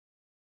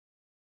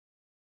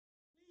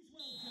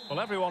Well,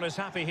 everyone is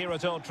happy here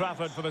at Old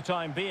Trafford for the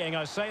time being.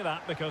 I say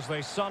that because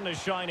the sun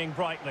is shining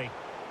brightly.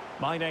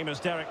 My name is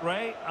Derek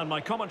Ray, and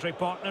my commentary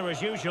partner,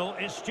 as usual,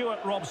 is Stuart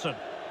Robson.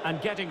 And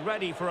getting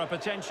ready for a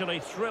potentially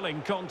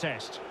thrilling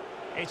contest.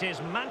 It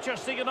is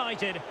Manchester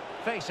United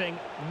facing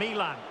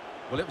Milan.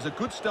 Well, it was a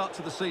good start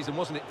to the season,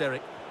 wasn't it,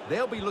 Derek?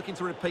 They'll be looking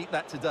to repeat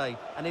that today,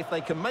 and if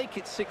they can make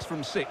it 6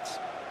 from 6...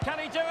 Can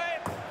he do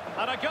it?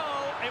 And a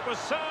goal. It was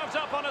served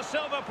up on a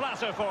silver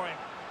platter for him.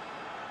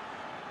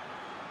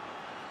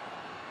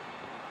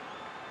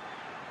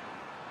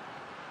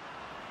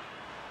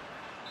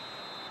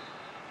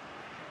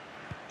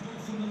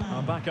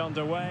 Well, back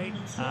underway,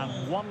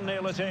 and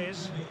 1-0 it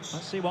is.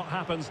 Let's see what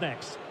happens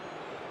next.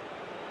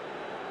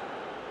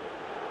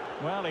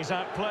 Well, he's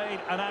outplayed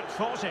and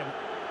outfought him.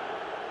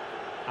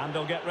 And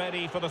they'll get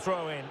ready for the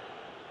throw-in.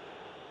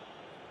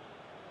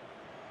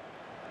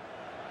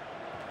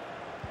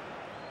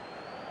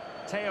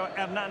 Theo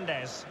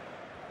Hernandez.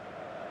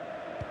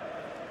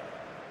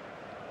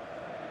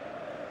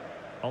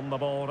 On the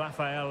ball,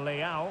 Rafael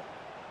Leao.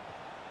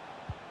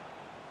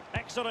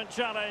 Excellent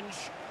challenge.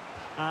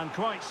 And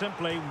quite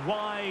simply,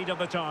 wide of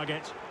the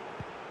target.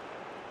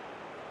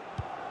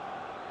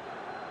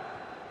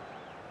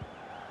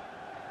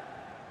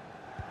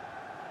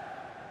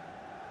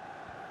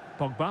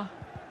 Pogba.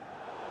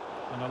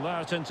 An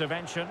alert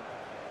intervention.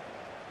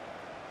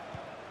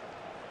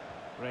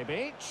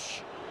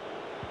 Rebic.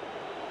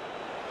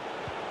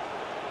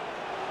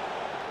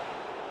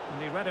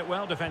 And he read it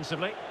well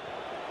defensively.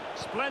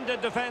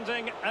 Splendid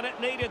defending, and it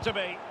needed to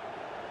be.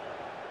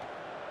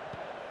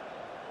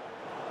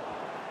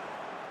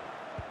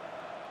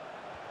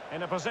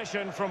 In a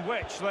position from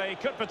which they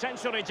could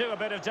potentially do a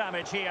bit of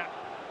damage here.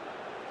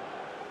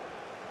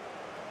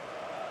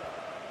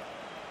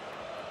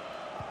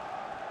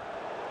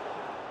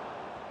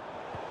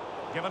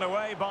 Given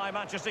away by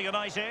Manchester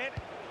United.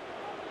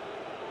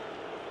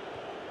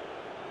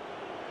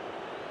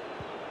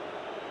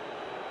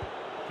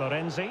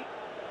 Florenzi.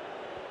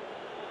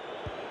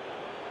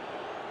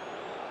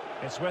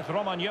 It's with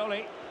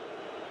Romagnoli.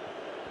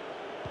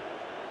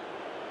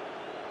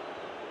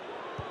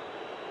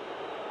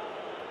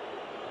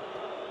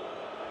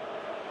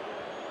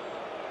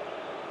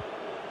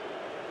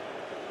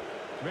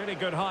 Really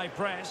good high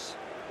press.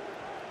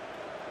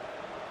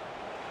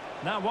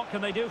 Now what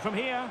can they do from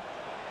here?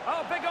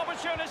 Oh, big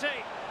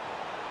opportunity!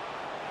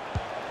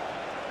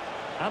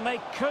 And they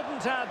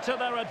couldn't add to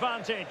their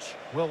advantage.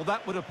 Well,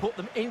 that would have put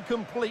them in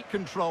complete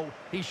control.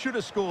 He should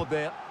have scored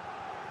there.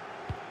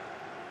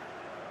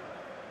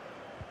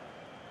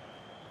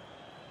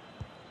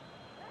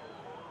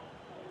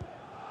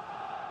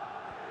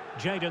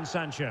 Jadon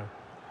Sancho.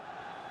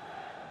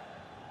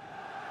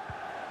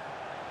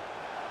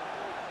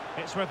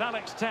 It's with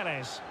Alex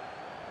Telles.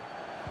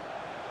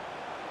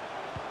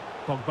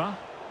 Pogba.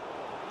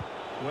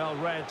 Well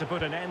read to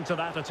put an end to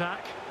that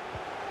attack.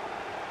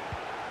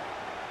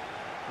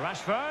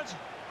 Rashford.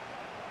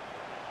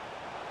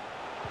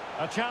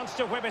 A chance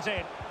to whip it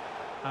in.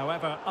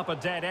 However, up a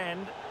dead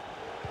end.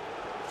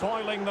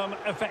 Foiling them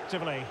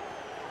effectively.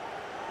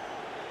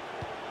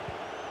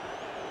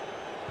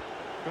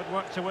 Good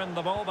work to win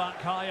the ball back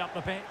high up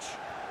the pitch.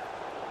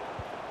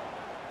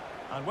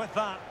 And with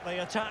that,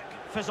 the attack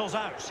fizzles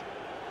out.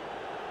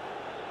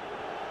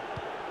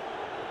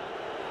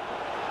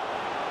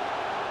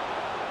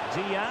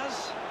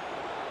 Diaz.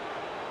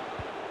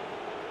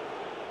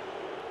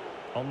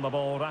 On the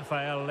ball,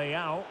 Rafael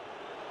Leao.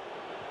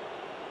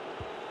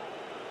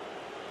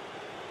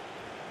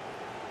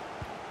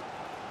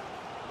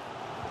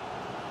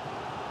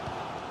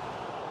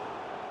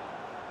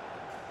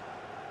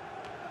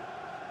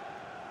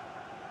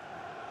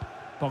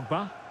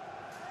 Pogba.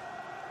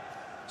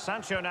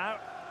 Sancho now.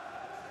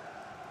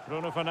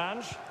 Bruno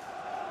Fernandes.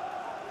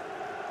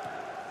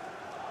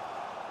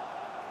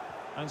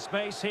 And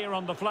space here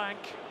on the flank.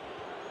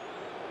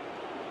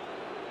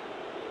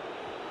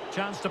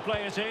 Chance to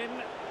play it in.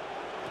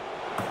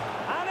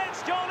 And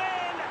it's gone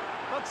in!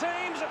 The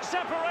team's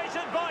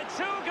separated by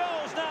 2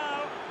 goals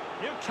now.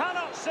 You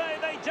cannot say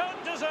they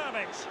don't deserve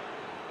it.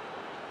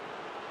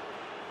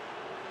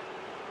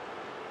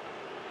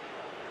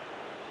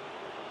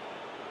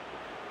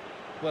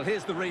 Well,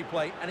 here's the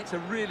replay, and it's a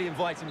really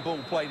inviting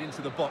ball played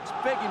into the box,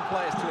 begging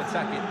players to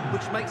attack it,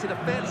 which makes it a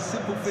fairly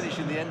simple finish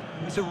in the end.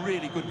 It's a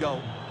really good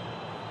goal.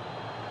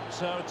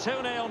 So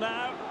 2-0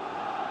 now.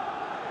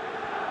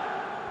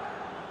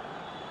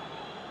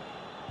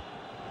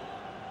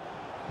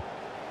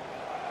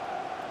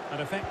 An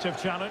effective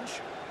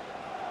challenge.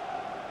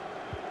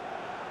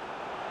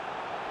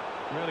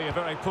 Really a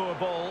very poor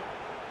ball.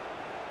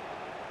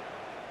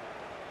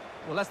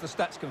 Well, as the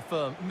stats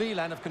confirm,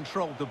 Milan have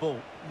controlled the ball.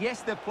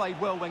 Yes, they've played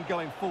well when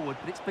going forward,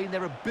 but it's been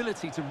their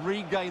ability to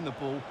regain the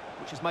ball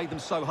which has made them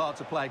so hard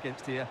to play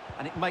against here,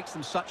 and it makes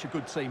them such a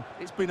good team.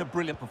 It's been a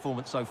brilliant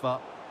performance so far.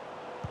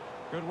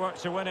 Good work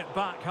to win it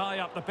back high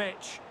up the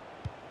pitch.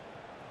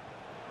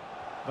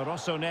 The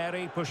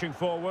Rossoneri pushing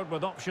forward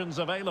with options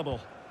available.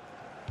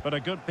 But a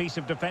good piece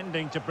of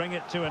defending to bring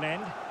it to an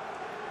end.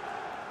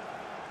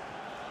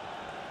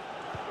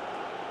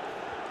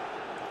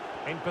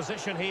 In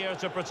position here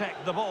to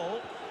protect the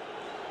ball.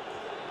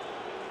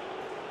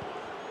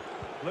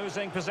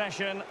 Losing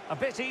possession a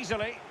bit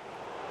easily.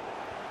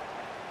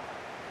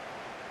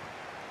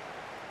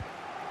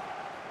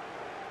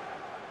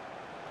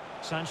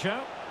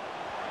 Sancho.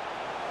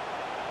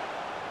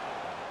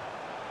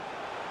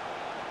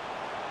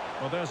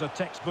 Well, there's a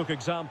textbook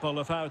example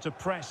of how to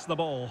press the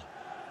ball.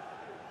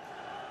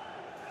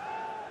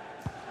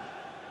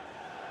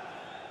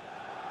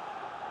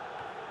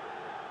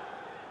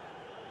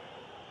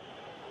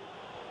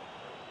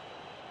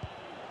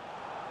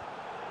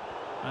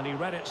 And he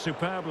read it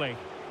superbly.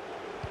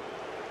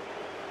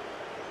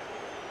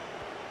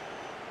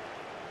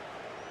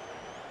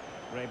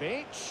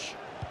 Rebic.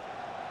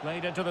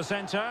 Played into the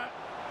centre.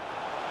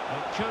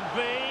 It could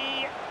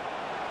be.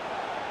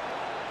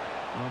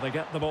 Well, they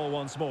get the ball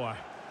once more.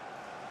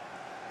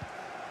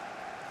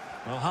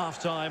 Well,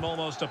 half-time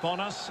almost upon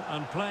us,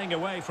 and playing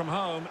away from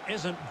home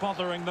isn't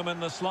bothering them in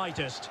the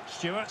slightest.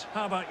 Stuart,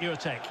 how about your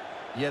take?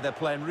 Yeah, they're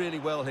playing really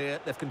well here.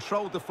 They've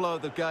controlled the flow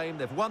of the game,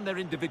 they've won their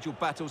individual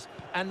battles,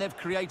 and they've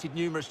created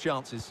numerous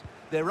chances.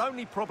 Their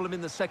only problem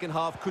in the second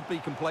half could be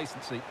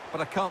complacency,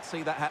 but I can't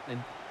see that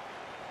happening.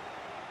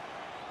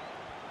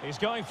 He's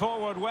going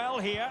forward well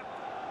here.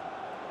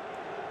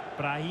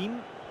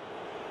 Brahim.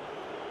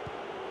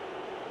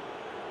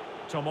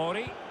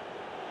 Tomori.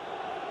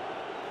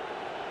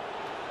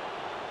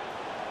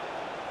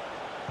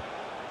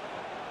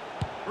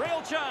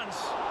 Real chance.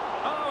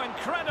 Oh,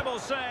 incredible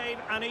save,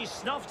 and he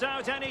snuffed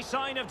out any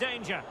sign of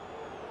danger.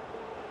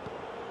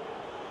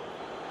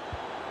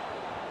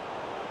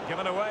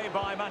 Given away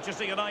by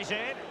Manchester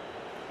United.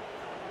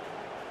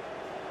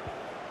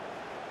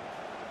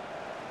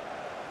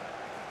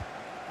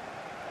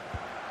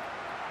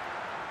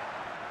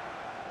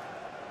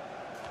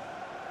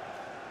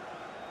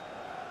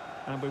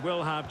 And we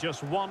will have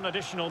just one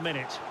additional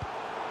minute.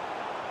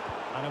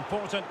 An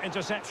important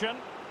interception.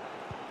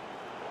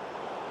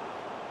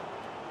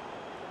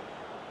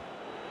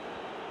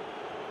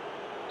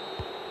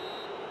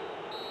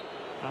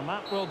 And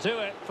that will do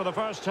it for the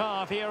first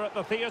half here at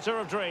the Theatre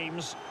of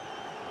Dreams.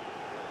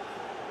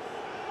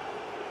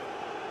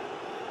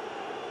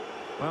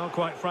 Well,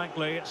 quite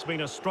frankly, it's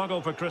been a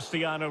struggle for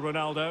Cristiano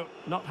Ronaldo,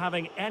 not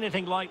having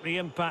anything like the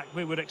impact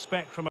we would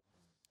expect from a...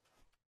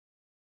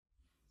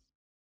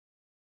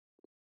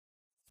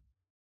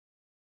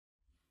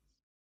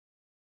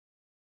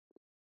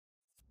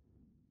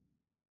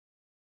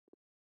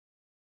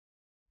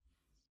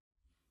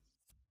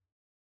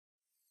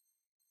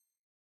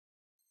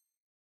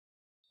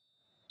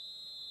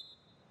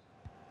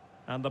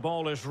 And the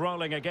ball is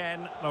rolling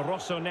again. The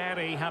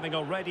Rossoneri having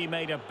already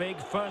made a big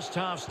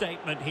first-half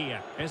statement here.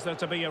 Is there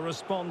to be a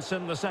response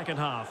in the second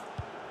half?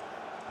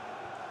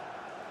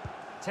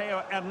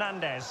 Theo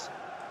Hernandez.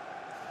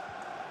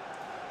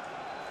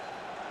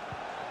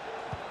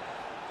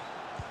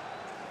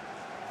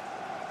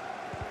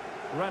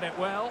 Read it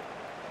well.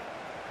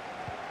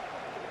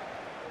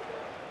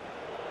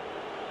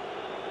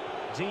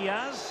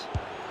 Diaz.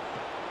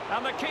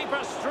 And the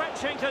keeper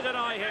stretching to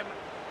deny him.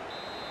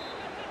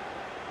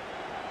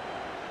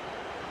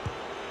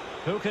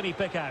 Who can he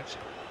pick out?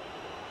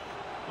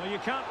 Well, you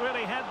can't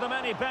really head them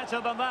any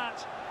better than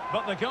that.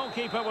 But the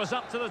goalkeeper was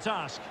up to the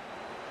task.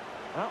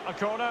 Well, a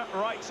corner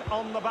right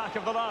on the back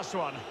of the last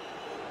one.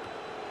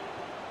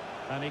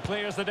 And he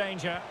clears the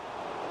danger.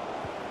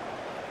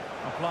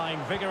 Applying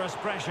vigorous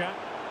pressure.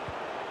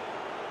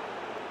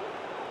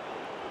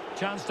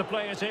 Chance to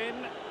play it in.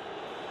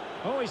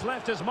 Oh, he's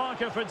left his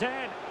marker for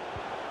dead.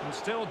 And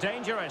still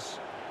dangerous.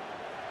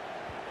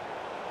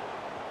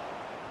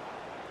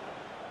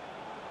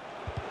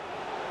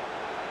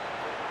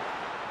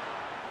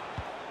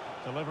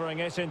 Delivering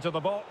it into the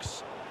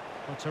box.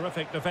 A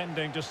terrific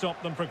defending to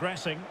stop them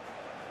progressing.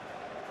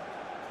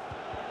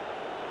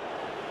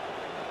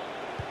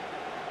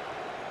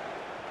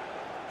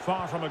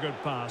 Far from a good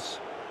pass.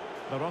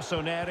 The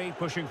Rossoneri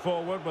pushing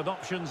forward with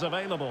options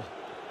available.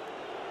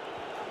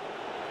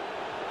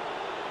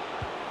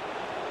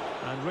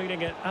 And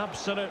reading it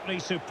absolutely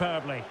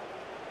superbly.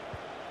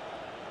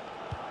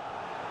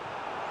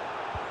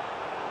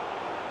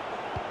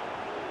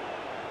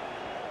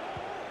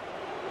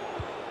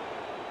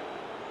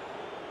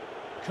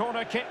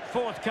 Corner kick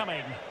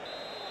forthcoming.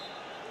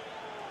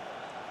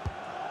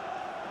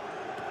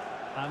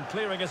 And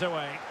clearing it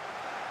away.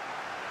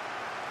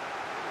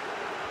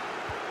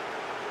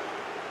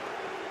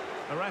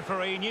 The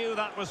referee knew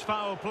that was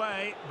foul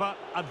play, but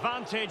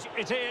advantage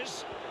it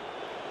is.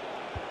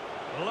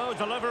 Low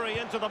delivery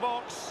into the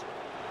box.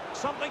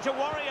 Something to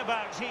worry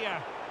about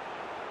here.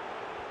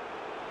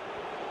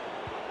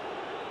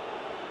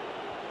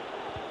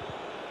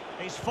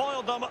 He's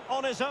foiled them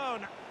on his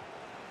own.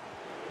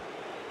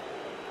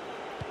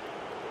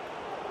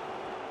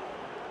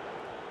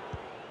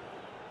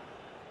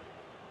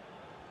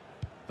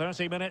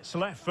 "30 minutes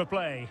left for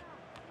play."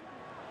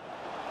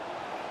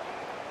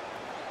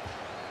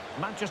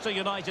 Manchester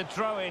United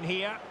throw in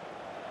here.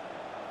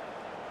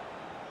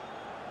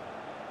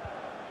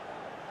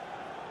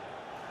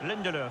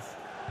 Lindelöf.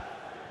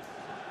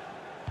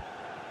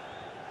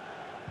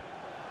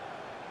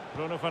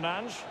 Bruno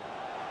Fernandes.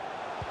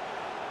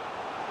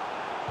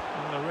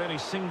 And a really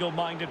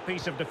single-minded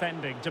piece of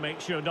defending to make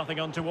sure nothing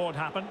untoward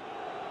happened.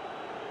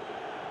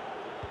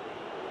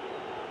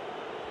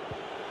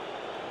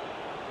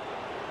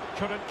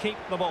 Couldn't keep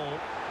the ball.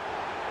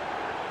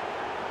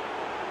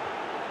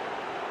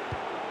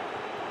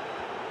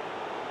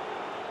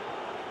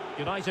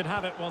 United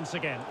have it once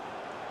again.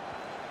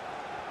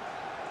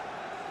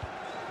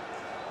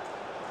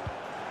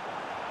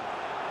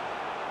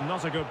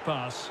 Not a good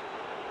pass.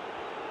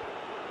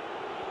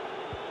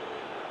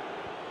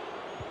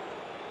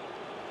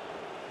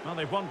 Well,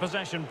 they've won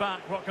possession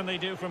back. What can they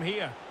do from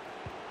here?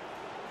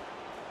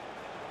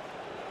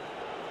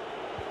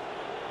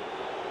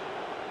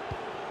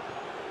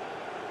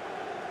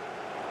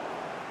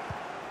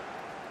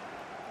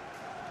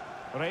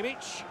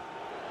 Rebic.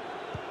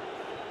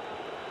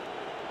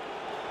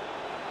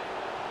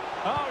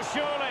 Oh,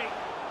 surely.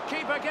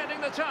 Keeper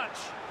getting the touch.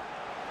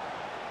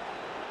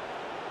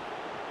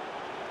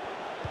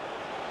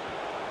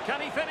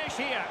 Can he finish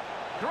here?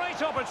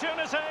 Great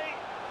opportunity.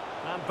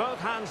 And both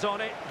hands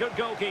on it. Good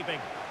goalkeeping.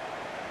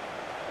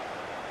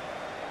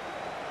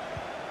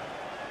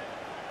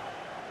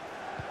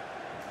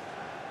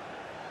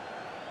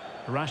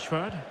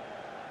 Rashford.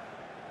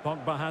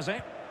 Pogba has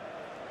it.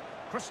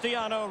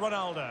 Cristiano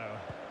Ronaldo.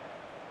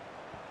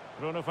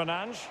 Bruno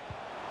Fernandes.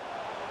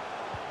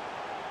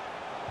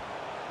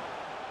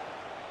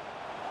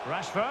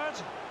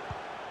 Rashford.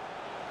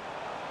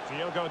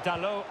 Diogo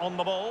Dalot on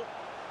the ball.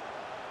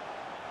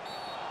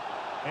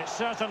 It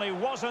certainly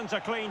wasn't a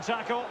clean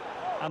tackle.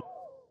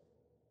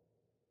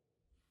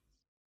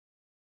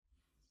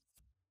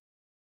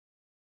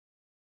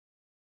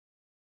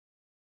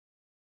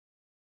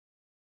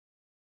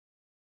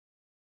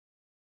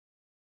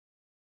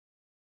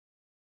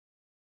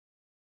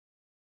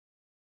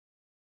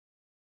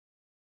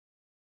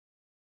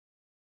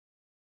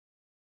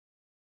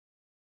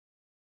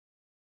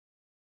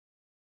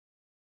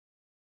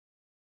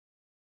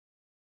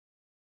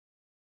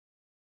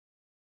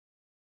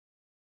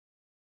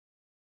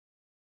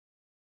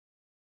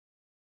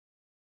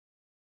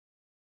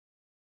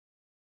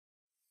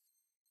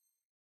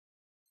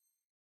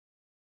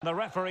 And the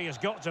referee has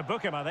got to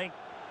book him, I think.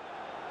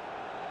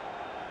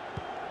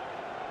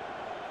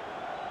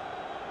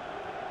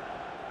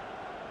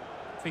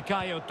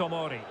 Fikayo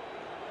Tomori.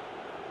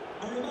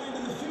 A reminder,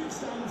 the food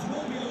stands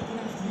will be open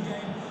after the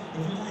game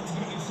if you'd like to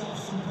get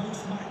yourself some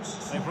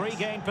post-match. They've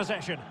regained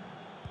possession.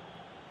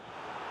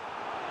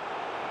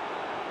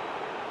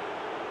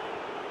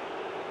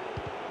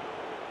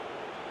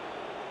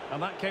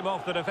 And that came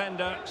off the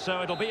defender,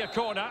 so it'll be a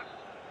corner.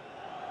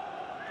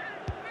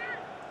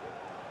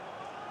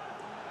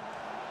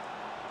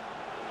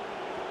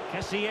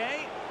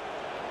 Kessié.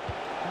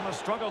 And a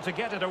struggle to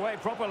get it away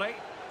properly.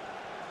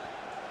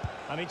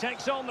 And he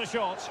takes on the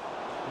shot.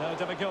 No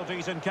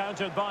difficulties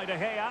encountered by De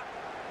Gea.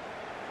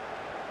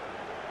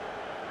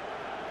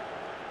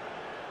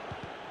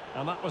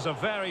 And that was a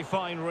very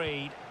fine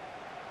read.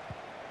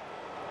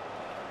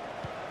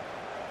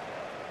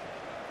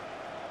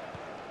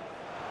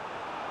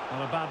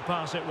 Well, a bad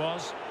pass it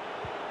was.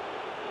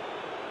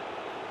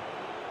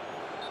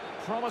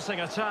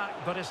 Promising attack,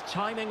 but his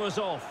timing was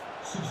off.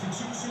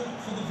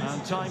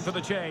 And time for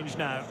the change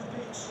now.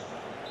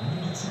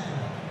 Number 10,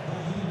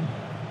 Raheem.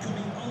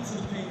 Coming onto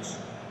the pitch,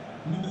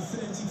 number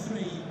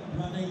 33,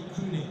 Rade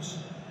Krunic.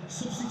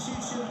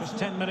 Substitution. Just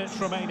 10 minutes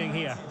remaining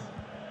here.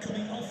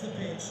 Coming off the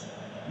pitch,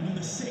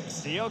 number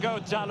 6, Diogo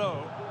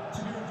Dalot.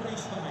 to be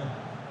replaced by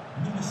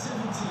number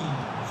 17,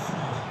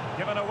 Fred.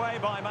 Given away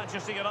by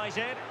Manchester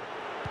United.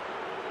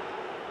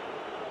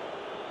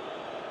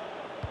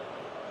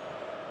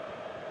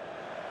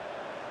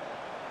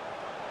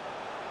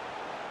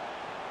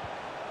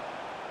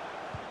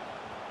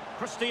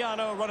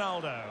 Cristiano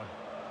Ronaldo.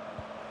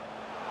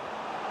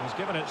 He's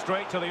given it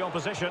straight to the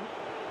opposition.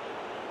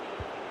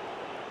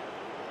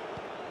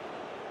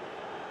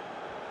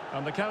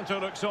 And the counter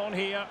looks on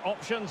here.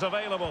 Options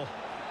available.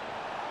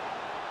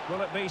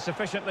 Will it be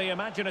sufficiently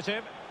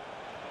imaginative?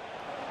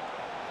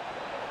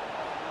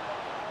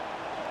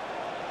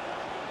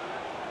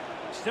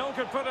 Still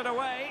could put it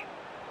away.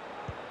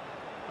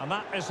 And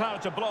that is how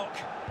to block.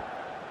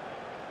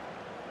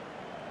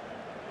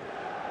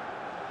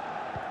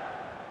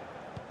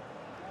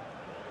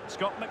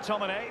 Scott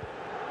McTominay.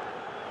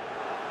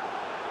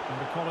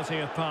 And the quality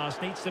of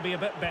pass needs to be a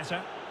bit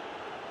better.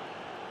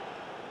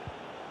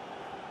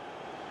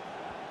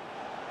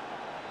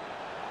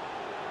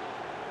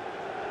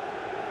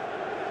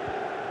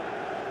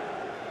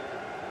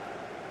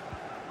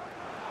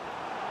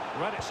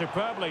 Read it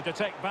superbly to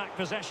take back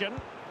possession.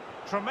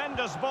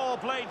 Tremendous ball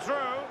played through.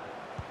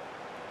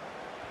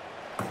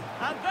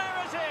 And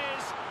there it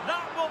is.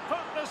 That will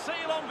put the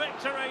seal on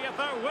victory if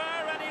there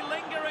were any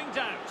lingering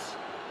doubts.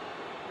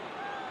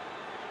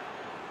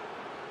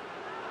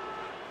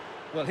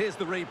 Well, here's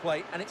the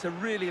replay, and it's a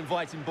really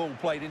inviting ball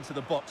played into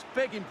the box,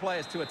 begging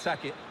players to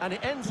attack it, and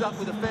it ends up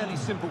with a fairly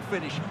simple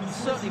finish.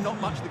 Certainly not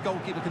much the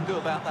goalkeeper can do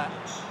about that.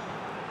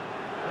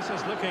 This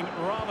is looking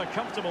rather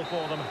comfortable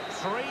for them.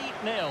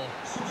 3-0.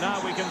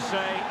 Now we can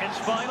say it's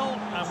final,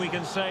 and we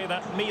can say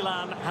that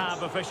Milan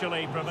have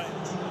officially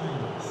prevailed.